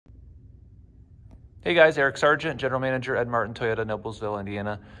Hey guys, Eric Sarjeant, General Manager, Ed Martin, Toyota, Noblesville,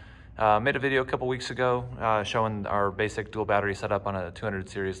 Indiana. Made a video a couple weeks ago showing our basic dual battery setup on a 200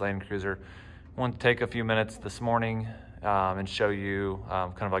 series Land Cruiser. Want to take a few minutes this morning and show you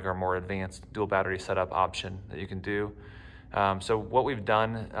kind of like our more advanced dual battery setup option that you can do. So what we've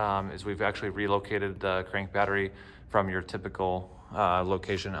done is we've actually relocated the crank battery from your typical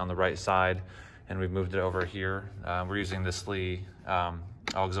location on the right side, and we've moved it over here. We're using the Slee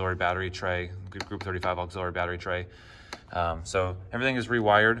auxiliary battery tray, Group 35 auxiliary battery tray. So everything is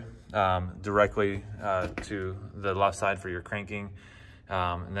rewired directly to the left side for your cranking.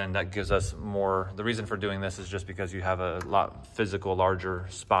 And then that gives us more, the reason for doing this is just because you have a lot physical, larger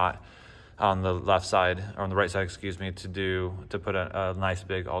spot on the left side, or on the right side, excuse me, to put a nice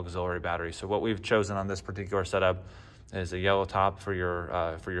big auxiliary battery. So what we've chosen on this particular setup is a yellow top for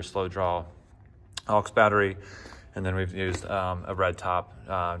your slow draw aux battery. And then we've used a red top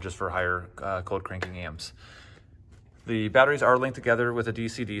just for higher cold cranking amps. The batteries are linked together with a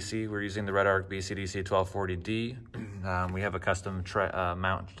DC-DC. We're using the Redarc BCDC1240 D. We have a custom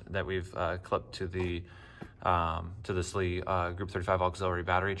mount that we've clipped to the Slee Group 35 auxiliary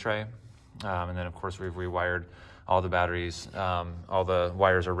battery tray. And then of course we've rewired all the batteries. All the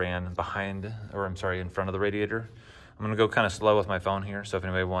wires are ran in front of the radiator. I'm gonna go kind of slow with my phone here, so if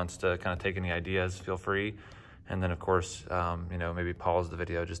anybody wants to kind of take any ideas, feel free. And then of course, maybe pause the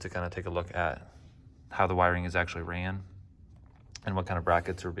video just to kind of take a look at how the wiring is actually ran and what kind of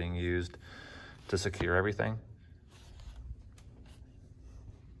brackets are being used to secure everything.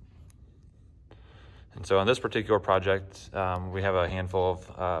 And so on this particular project, we have a handful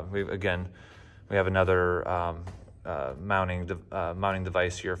of, we have another mounting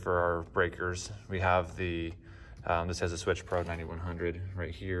device here for our breakers. We have the, this has a Switch Pro 9100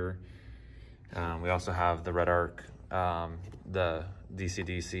 right here. We also have the Redarc, the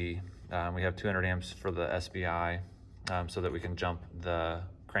DC-DC. We have 200 amps for the SBI so that we can jump the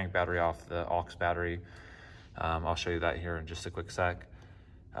crank battery off the aux battery. I'll show you that here in just a quick sec.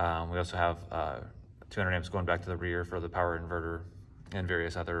 We also have 200 amps going back to the rear for the power inverter and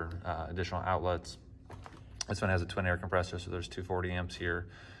various other additional outlets. This one has a twin air compressor, so there's 240 amps here,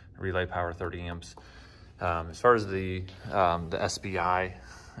 relay power 30 amps. As far as the SBI,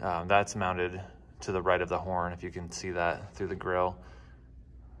 that's mounted to the right of the horn, if you can see that through the grill.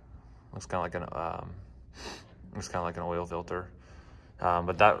 Looks kind of like an oil filter,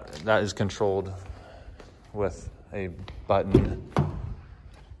 but that is controlled with a button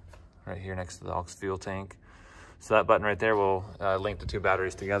right here next to the aux fuel tank. So that button right there will link the two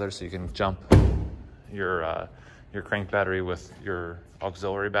batteries together, so you can jump your crank battery with your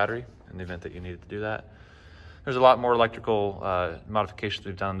auxiliary battery in the event that you needed to do that. There's a lot more electrical modifications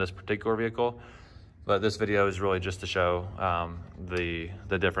we've done on this particular vehicle, but this video is really just to show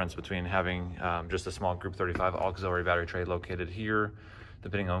the difference between having just a small Group 35 auxiliary battery tray located here,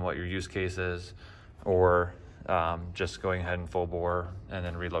 depending on what your use case is, or just going ahead and full bore and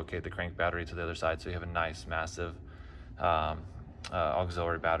then relocate the crank battery to the other side so you have a nice, massive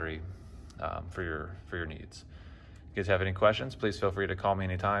auxiliary battery for your needs. If you guys have any questions, please feel free to call me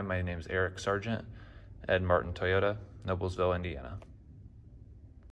anytime. My name is Eric Sarjeant, Ed Martin, Toyota, Noblesville, Indiana.